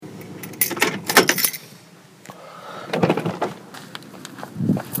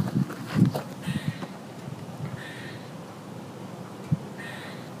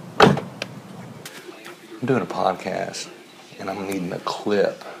I'm doing a podcast, and I'm needing a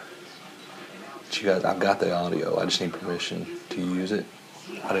clip. But you guys, I've got the audio. I just need permission to use it.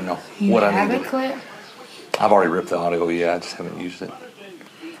 I didn't know what I needed. You have a clip? I've already ripped the audio, yeah. I just haven't used it.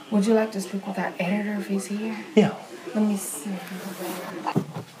 Would you like to speak with our editor if he's here? Yeah. Let me see.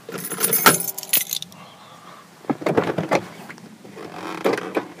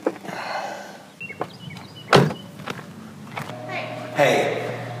 Hey,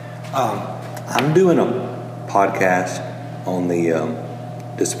 I'm doing a podcast on the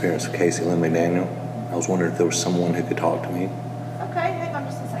disappearance of Casey Lynn McDaniel. I was wondering if there was someone who could talk to me. Okay, hang on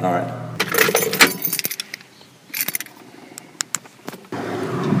just a second. All right.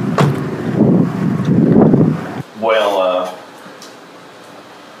 Well,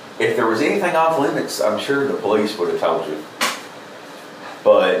 if there was anything off limits, I'm sure the police would have told you.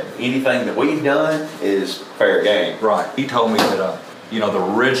 But anything that we've done is fair game. Right. He told me that,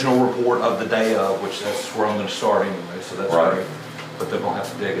 the original report of the day of, which that's where I'm going to start anyway, so that's right. Great. But they're going to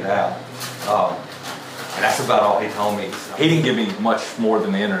have to dig it out. And that's about all he told me. He didn't give me much more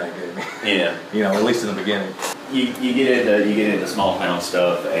than the internet gave me. Yeah. At least in the beginning. You get into small town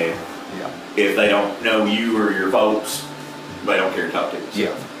stuff, and if they don't know you or your folks, they don't care to talk to you. So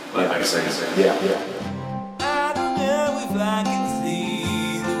Yeah. that makes sense. Yeah. I don't know if I can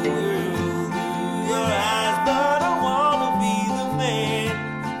see the world through your eyes, but I wanna be the man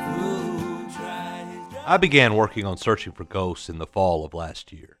who tries. I began working on Searching for Ghosts in the fall of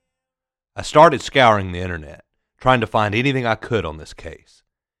last year. I started scouring the internet, trying to find anything I could on this case.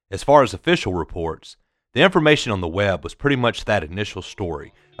 As far as official reports, the information on the web was pretty much that initial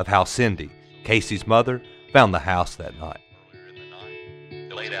story of how Cindy, Casey's mother, found the house that night.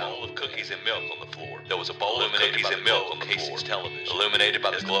 There was a bowl of cookies and milk on the floor. There was a bowl of cookies and milk on Casey's television, illuminated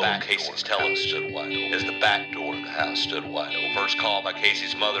by the glow of Casey's television stood wide open. As the back door of the house stood wide open. First call by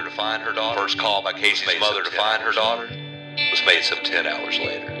Casey's mother to find her daughter. Was made some 10 hours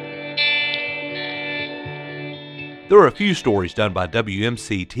later. There were a few stories done by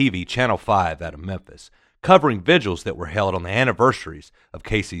WMC TV Channel 5 out of Memphis, covering vigils that were held on the anniversaries of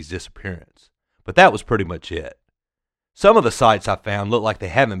Casey's disappearance. But that was pretty much it. Some of the sites I found look like they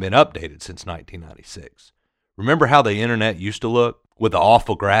haven't been updated since 1996. Remember how the internet used to look, with the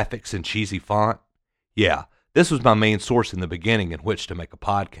awful graphics and cheesy font? Yeah, this was my main source in the beginning in which to make a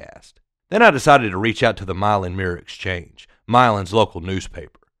podcast. Then I decided to reach out to the Milan Mirror Exchange, Milan's local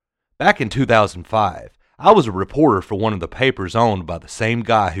newspaper. Back in 2005, I was a reporter for one of the papers owned by the same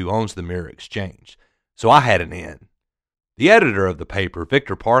guy who owns the Mirror Exchange, so I had an in. The editor of the paper,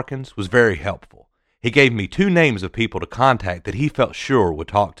 Victor Parkins, was very helpful. He gave me 2 names of people to contact that he felt sure would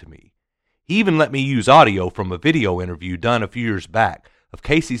talk to me. He even let me use audio from a video interview done a few years back of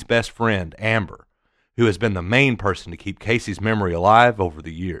Casey's best friend, Amber, who has been the main person to keep Casey's memory alive over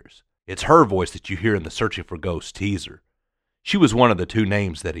the years. It's her voice that you hear in the Searching for Ghosts teaser. She was one of the 2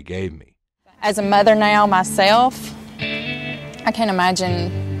 names that he gave me. As a mother now myself, I can't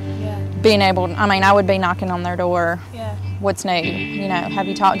imagine being able, I would be knocking on their door. What's new? Have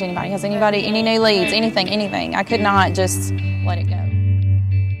you talked to anybody? Has anybody, any new leads, anything? I could not just let it go.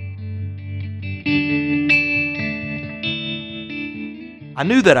 I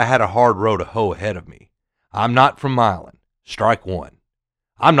knew that I had a hard row to hoe ahead of me. I'm not from Milan. Strike 1.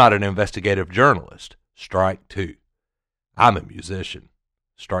 I'm not an investigative journalist. Strike 2. I'm a musician.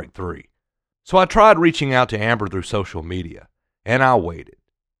 Strike 3. So I tried reaching out to Amber through social media, and I waited.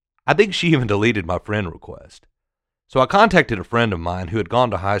 I think she even deleted my friend request. So I contacted a friend of mine who had gone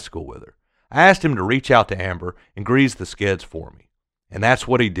to high school with her. I asked him to reach out to Amber and grease the skids for me. And that's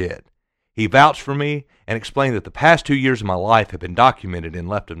what he did. He vouched for me and explained that the past 2 years of my life had been documented in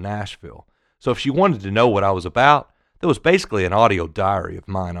Left of Nashville. So if she wanted to know what I was about, there was basically an audio diary of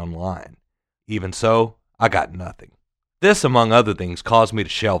mine online. Even so, I got nothing. This, among other things, caused me to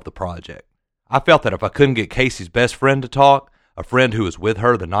shelve the project. I felt that if I couldn't get Casey's best friend to talk, a friend who was with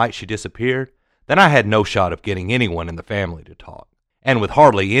her the night she disappeared, then I had no shot of getting anyone in the family to talk. And with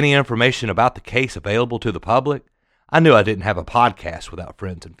hardly any information about the case available to the public, I knew I didn't have a podcast without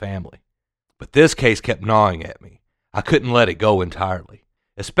friends and family. But this case kept gnawing at me. I couldn't let it go entirely,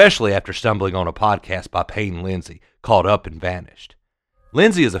 especially after stumbling on a podcast by Peyton Lindsay called Up and Vanished.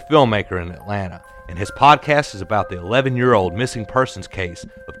 Lindsay is a filmmaker in Atlanta, and his podcast is about the 11-year-old missing persons case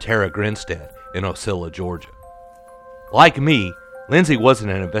of Tara Grinstead in Ocilla, Georgia. Like me, Lindsay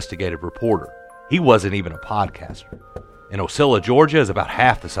wasn't an investigative reporter. He wasn't even a podcaster. And Ocilla, Georgia is about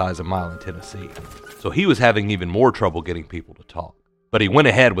half the size of Milan, Tennessee. So he was having even more trouble getting people to talk. But he went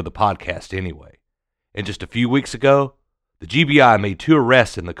ahead with the podcast anyway. And just a few weeks ago, the GBI made 2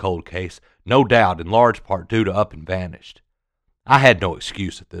 arrests in the cold case, no doubt in large part due to Up and Vanished. I had no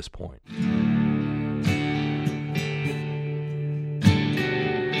excuse at this point.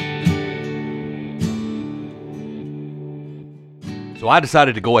 So I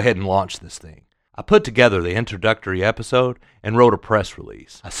decided to go ahead and launch this thing. I put together the introductory episode and wrote a press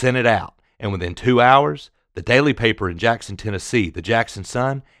release. I sent it out, and within 2 hours, the daily paper in Jackson, Tennessee, the Jackson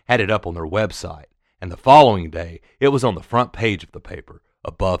Sun, had it up on their website. And the following day, it was on the front page of the paper,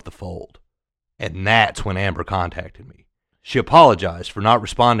 above the fold. And that's when Amber contacted me. She apologized for not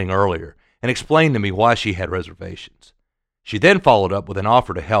responding earlier and explained to me why she had reservations. She then followed up with an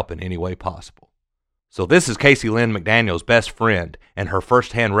offer to help in any way possible. So this is Casey Lynn McDaniel's best friend and her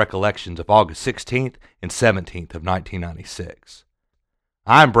first-hand recollections of August 16th and 17th of 1996.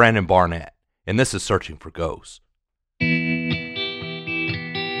 I'm Brandon Barnett, and this is Searching for Ghosts.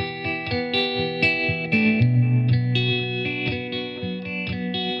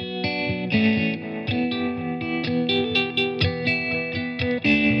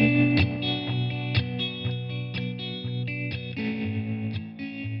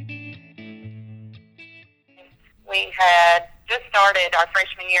 We had just started our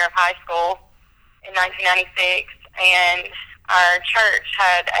freshman year of high school in 1996, and our church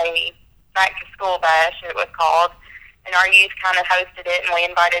had a back-to-school bash, it was called, and our youth kind of hosted it, and we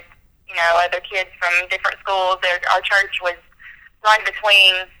invited, other kids from different schools. Our church was right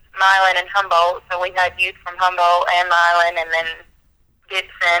between Milan and Humboldt, so we had youth from Humboldt and Milan, and then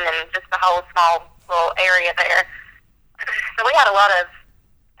Gibson, and just the whole small little area there. So we had a lot of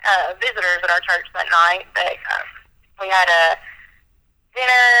visitors at our church that night. We had a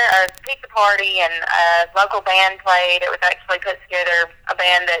dinner, a pizza party, and a local band played. It was actually put together, a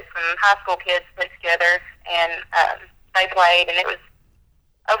band that some high school kids put together, and they played, and it was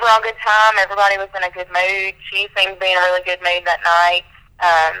overall good time. Everybody was in a good mood. She seemed to be in a really good mood that night.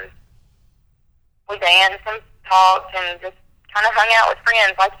 We danced and talked and just kind of hung out with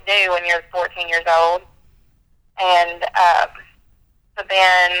friends like you do when you're 14 years old. And so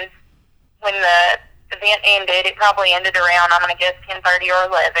then when the event ended, it probably ended around, I'm going to guess, 10:30 or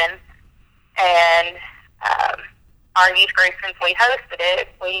 11. And our youth group, since we hosted it,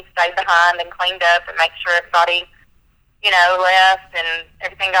 we stayed behind and cleaned up and made sure everybody, left and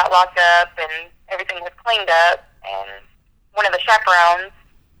everything got locked up and everything was cleaned up. And one of the chaperones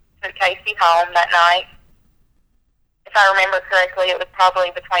took Casey home that night. If I remember correctly, it was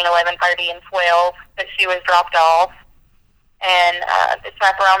probably between 11:30 and 12 that she was dropped off. And the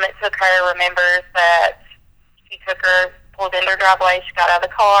chaperone that took her remembers that she took her, pulled into her driveway, she got out of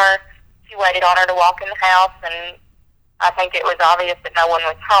the car, she waited on her to walk in the house, and I think it was obvious that no one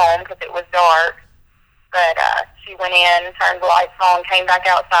was home because it was dark. But she went in, turned the lights on, came back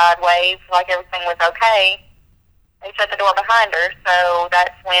outside, waved like everything was okay, and shut the door behind her. So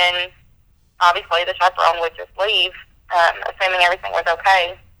that's when, obviously, the chaperone would just leave, assuming everything was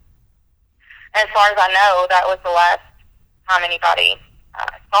okay. And as far as I know, that was the last time anybody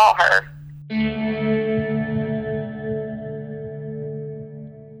saw her.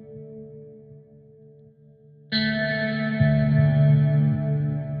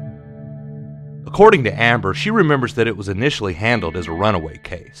 According to Amber, she remembers that it was initially handled as a runaway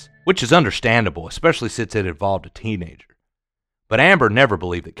case, which is understandable, especially since it involved a teenager. But Amber never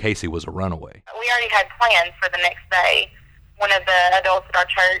believed that Casey was a runaway. We already had plans for the next day. One of the adults at our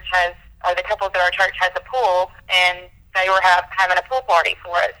church the couples at our church has a pool, and they were having a pool party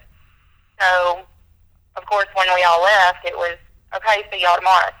for us. So, of course, when we all left, it was, okay, see y'all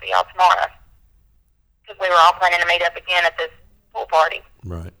tomorrow. Because we were all planning to meet up again at this pool party.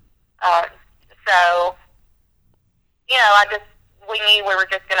 Right. So, we knew we were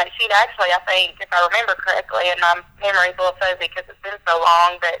just going to, she'd actually, I think, if I remember correctly, and my memory's a little fuzzy because it's been so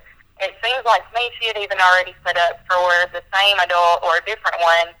long, but it seems like to me she had even already set up for the same adult or a different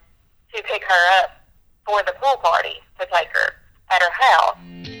one to pick her up for the pool party to take her at her house.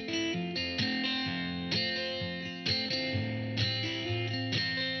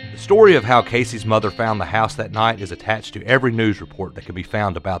 The story of how Casey's mother found the house that night is attached to every news report that can be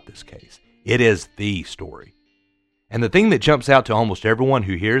found about this case. It is the story. And the thing that jumps out to almost everyone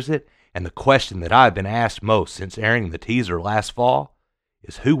who hears it, and the question that I've been asked most since airing the teaser last fall,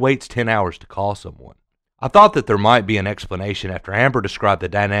 is who waits 10 hours to call someone? I thought that there might be an explanation after Amber described the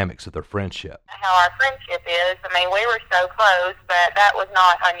dynamics of their friendship. How our friendship is, we were so close, but that was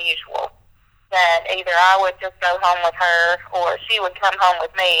not unusual. That either I would just go home with her or she would come home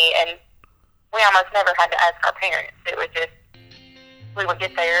with me, and we almost never had to ask our parents. It was just, we would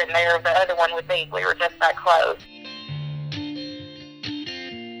get there and there the other one would be. We were just that close.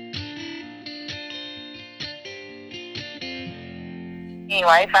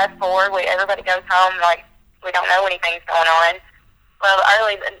 Anyway, fast forward, everybody goes home like we don't know anything's going on. Well,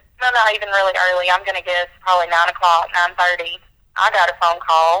 not even really early. I'm going to guess probably 9 o'clock, 9:30. I got a phone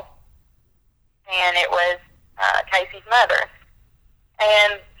call, and it was Casey's mother.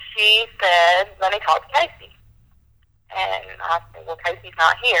 And she said, let me talk to Casey. And I said, well, Casey's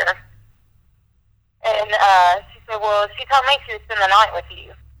not here. And she said, well, she told me she would spend the night with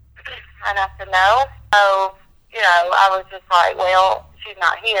you. And I said, no. So, I was just like, well, she's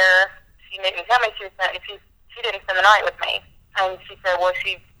not here. She didn't tell me she didn't spend the night with me. And she said, well,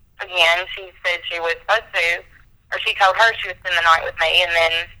 she said she was supposed to, or she told her she would spend the night with me, and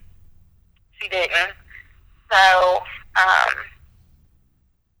then she didn't. So,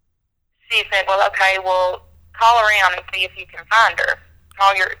 she said, well, okay, well, call around and see if you can find her.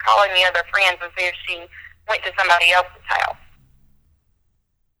 Call any other friends and see if she went to somebody else's house.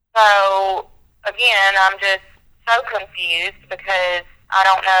 So, again, I'm just so confused because I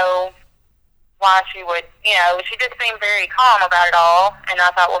don't know why she would, she just seemed very calm about it all. And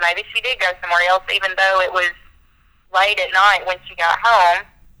I thought, well, maybe she did go somewhere else, even though it was late at night when she got home.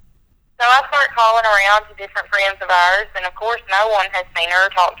 So I started calling around to different friends of ours, and of course, no one has seen her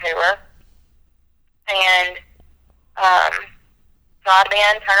or talked to her. And so I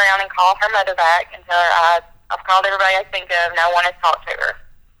then turn around and call her mother back and tell her I've called everybody I think of, no one has talked to her.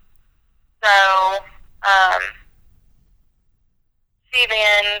 So she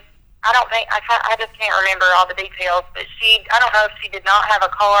then, I just can't remember all the details, but I don't know if she did not have a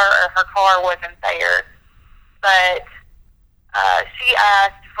car or her car wasn't there, but she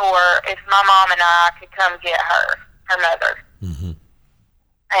asked for if my mom and I could come get her mother. Mm-hmm.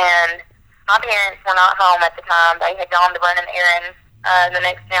 And my parents were not home at the time. They had gone to run an errand the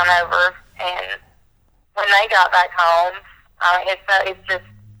next town over, and when they got back home, it's just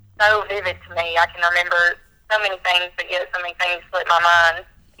so vivid to me. I can remember so many things, but yet so many things slip my mind,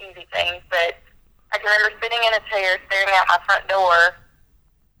 easy things. But I can remember sitting in a chair staring out my front door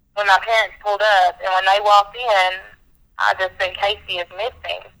when my parents pulled up, and when they walked in, I just said, Casey is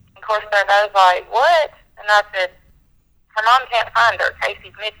missing. Of course, they're both like, what? And I said, her mom can't find her.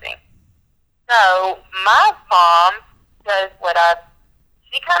 Casey's missing. So my mom does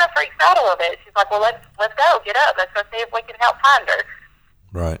she kind of freaks out a little bit. She's like, well, let's go, get up. Let's go see if we can help find her.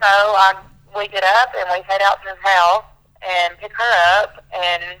 Right. So we get up and we head out to the house and pick her up.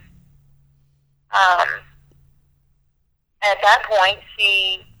 And at that point,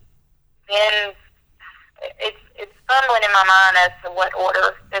 she then, it's fumbling in my mind as to what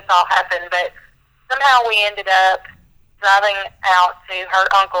order this all happened, but somehow we ended up driving out to her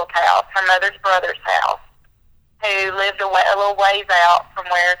uncle's house, her mother's brother's house, who lived a little ways out from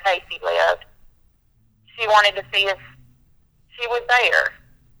where Casey lived. She wanted to see if she was there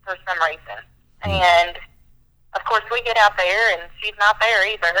for some reason. And, of course, we get out there, and she's not there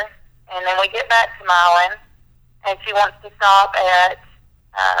either. And then we get back to Milan, and she wants to stop and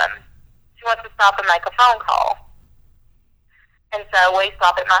make a phone call. And so we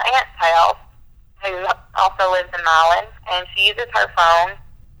stop at my aunt's house, who also lives in Milan, and she uses her phone.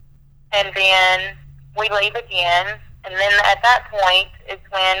 And then we leave again, and then at that point is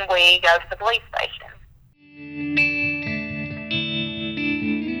when we go to the police station.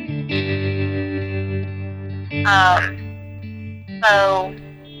 So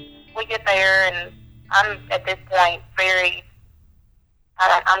we get there, and I'm at this point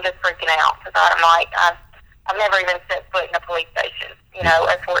I'm just freaking out because I'm like, I've never even set foot in a police station.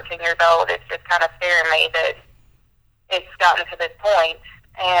 At 14 years old, it's just kind of scaring me that it's gotten to this point.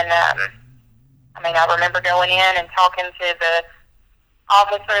 And I remember going in and talking to the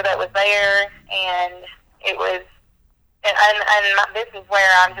officer that was there, and it was, and this is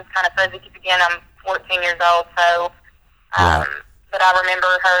where I'm just kind of fuzzy because again, I'm 14 years old, so, but I remember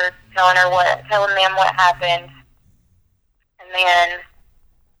her telling them what happened, and then,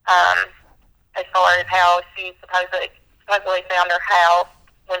 as far as how she supposedly found her house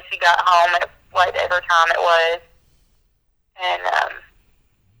when she got home at whatever time it was, and,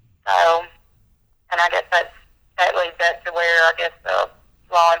 so, and I guess that leads up to where I guess the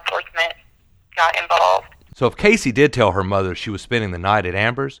law enforcement got involved. So if Casey did tell her mother she was spending the night at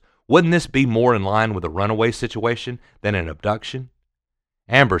Amber's, wouldn't this be more in line with a runaway situation than an abduction?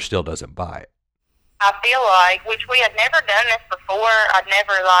 Amber still doesn't buy it. I feel like, which we had never done this before,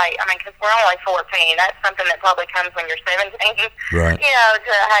 because we're only 14, that's something that probably comes when you're 17. Right.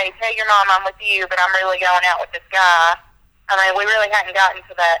 Hey, tell your mom I'm with you, but I'm really going out with this guy. We really hadn't gotten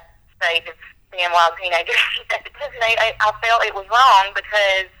to that stage of being wild teenagers. I felt it was wrong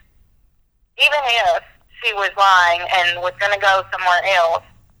because even if she was lying and was going to go somewhere else,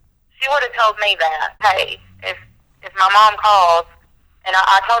 she would have told me that, hey, if my mom calls, And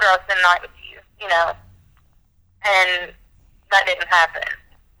I told her I was spending the night with you, you know. And that didn't happen,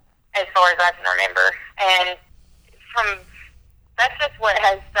 as far as I can remember. And that's just what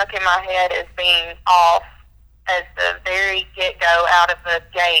has stuck in my head as being off as the very get-go out of the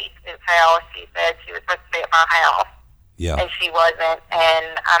gate is how she said she was supposed to be at my house. Yeah. And she wasn't.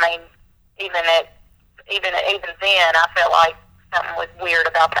 And, I mean, even then, I felt like something was weird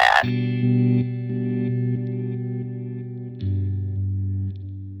about that.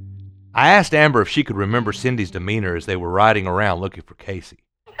 I asked Amber if she could remember Cindy's demeanor as they were riding around looking for Casey.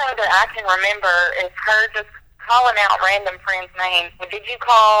 Something that I can remember is her just calling out random friends' names. Well, did you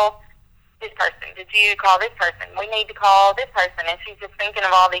call this person? Did you call this person? We need to call this person. And she's just thinking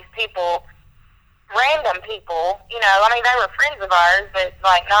of all these people, random people. You know, I mean, they were friends of ours, but,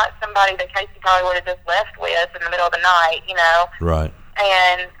 like, not somebody that Casey probably would have just left with in the middle of the night, you know? Right.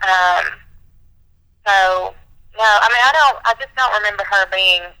 And so, no, I mean, I just don't remember her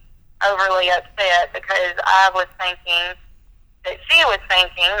being overly upset, because I was thinking that she was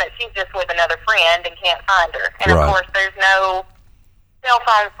thinking that she's just with another friend and can't find her. And Right. of course, there's no cell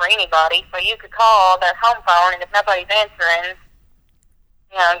phone for anybody, so you could call their home phone, and if nobody's answering,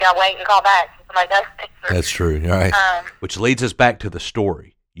 you know, you gotta wait and call back so somebody does answer. That's true, right? Which leads us back to the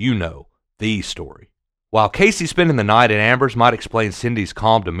story. You know, the story. While Casey spending the night at Amber's might explain Cindy's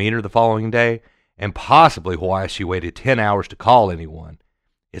calm demeanor the following day, and possibly why she waited 10 hours to call anyone,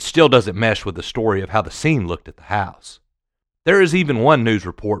 it still doesn't mesh with the story of how the scene looked at the house. There is even one news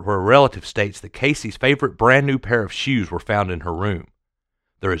report where a relative states that Casey's favorite brand new pair of shoes were found in her room.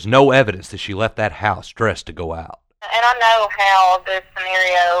 There is no evidence that she left that house dressed to go out. And I know how the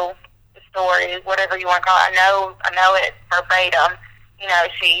scenario, the story, whatever you want to call it, I know it verbatim. You know,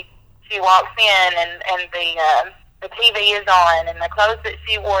 she walks in and the TV is on, and the clothes that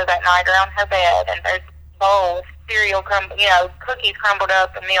she wore that night are on her bed, and there's bowls, cereal cookies crumbled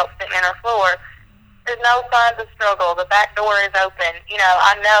up, and milk sitting in her floor. There's no signs of struggle. The back door is open. You know,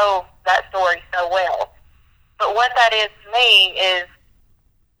 I know that story so well. But what that is to me is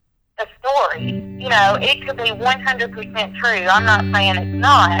a story. You know, it could be 100% true. I'm not saying it's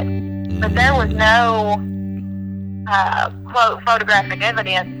not. But there was no, quote, photographic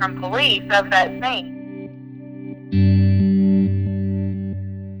evidence from police of that scene.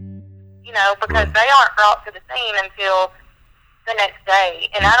 You know, because they aren't brought to the scene until the next day.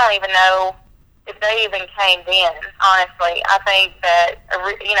 And I don't even know if they even came then, honestly. I think that,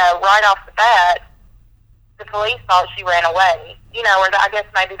 you know, right off the bat, the police thought she ran away. You know, or I guess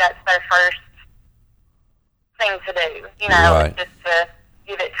maybe that's their first thing to do, you know, Right. just to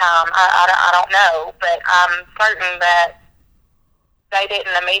give it time. I don't know, but I'm certain that they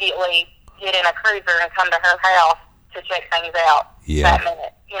didn't immediately get in a cruiser and come to her house to check things out that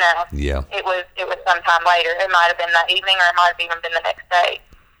minute, you know. Yeah. It was sometime later. It might have been that evening, or it might have even been the next day.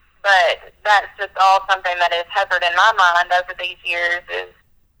 But that's just all something that has hovered in my mind over these years. Is,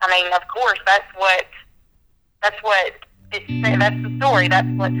 I mean, of course, that's the story. That's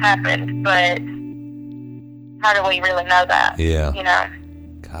what's happened. But how do we really know that? Yeah. You know.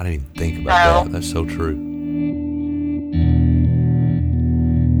 God, I didn't even think about that. That's so true.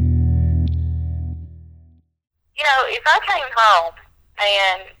 You know, if I came home,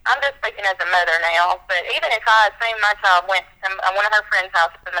 and I'm just speaking as a mother now, but even if I assume my child went to one of her friend's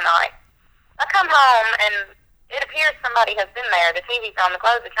house in the night, I come home and it appears somebody has been there. The TV's on, the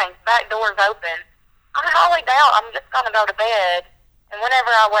clothes are changed, the back door's open. I highly doubt I'm just going to go to bed, and whenever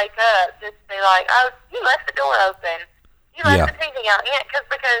I wake up, just be like, oh, you left the door open. You left the TV on. Yeah, because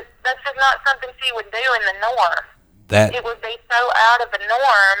that's just not something she would do in the norm. It would be so out of the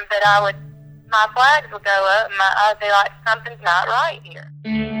norm that my flags would go up, and I'd be like, something's not right here.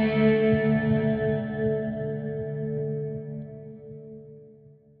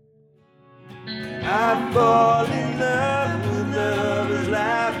 I fall in love with lovers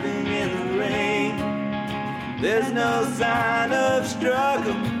laughing in the rain. There's no sign of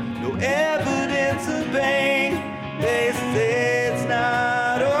struggle, no evidence of pain. They say it's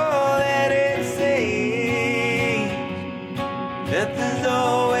not all that it seems, that there's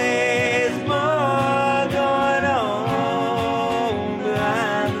always more going on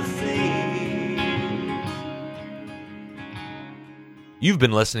behind the scenes. You've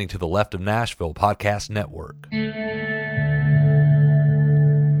been listening to the Left of Nashville Podcast Network.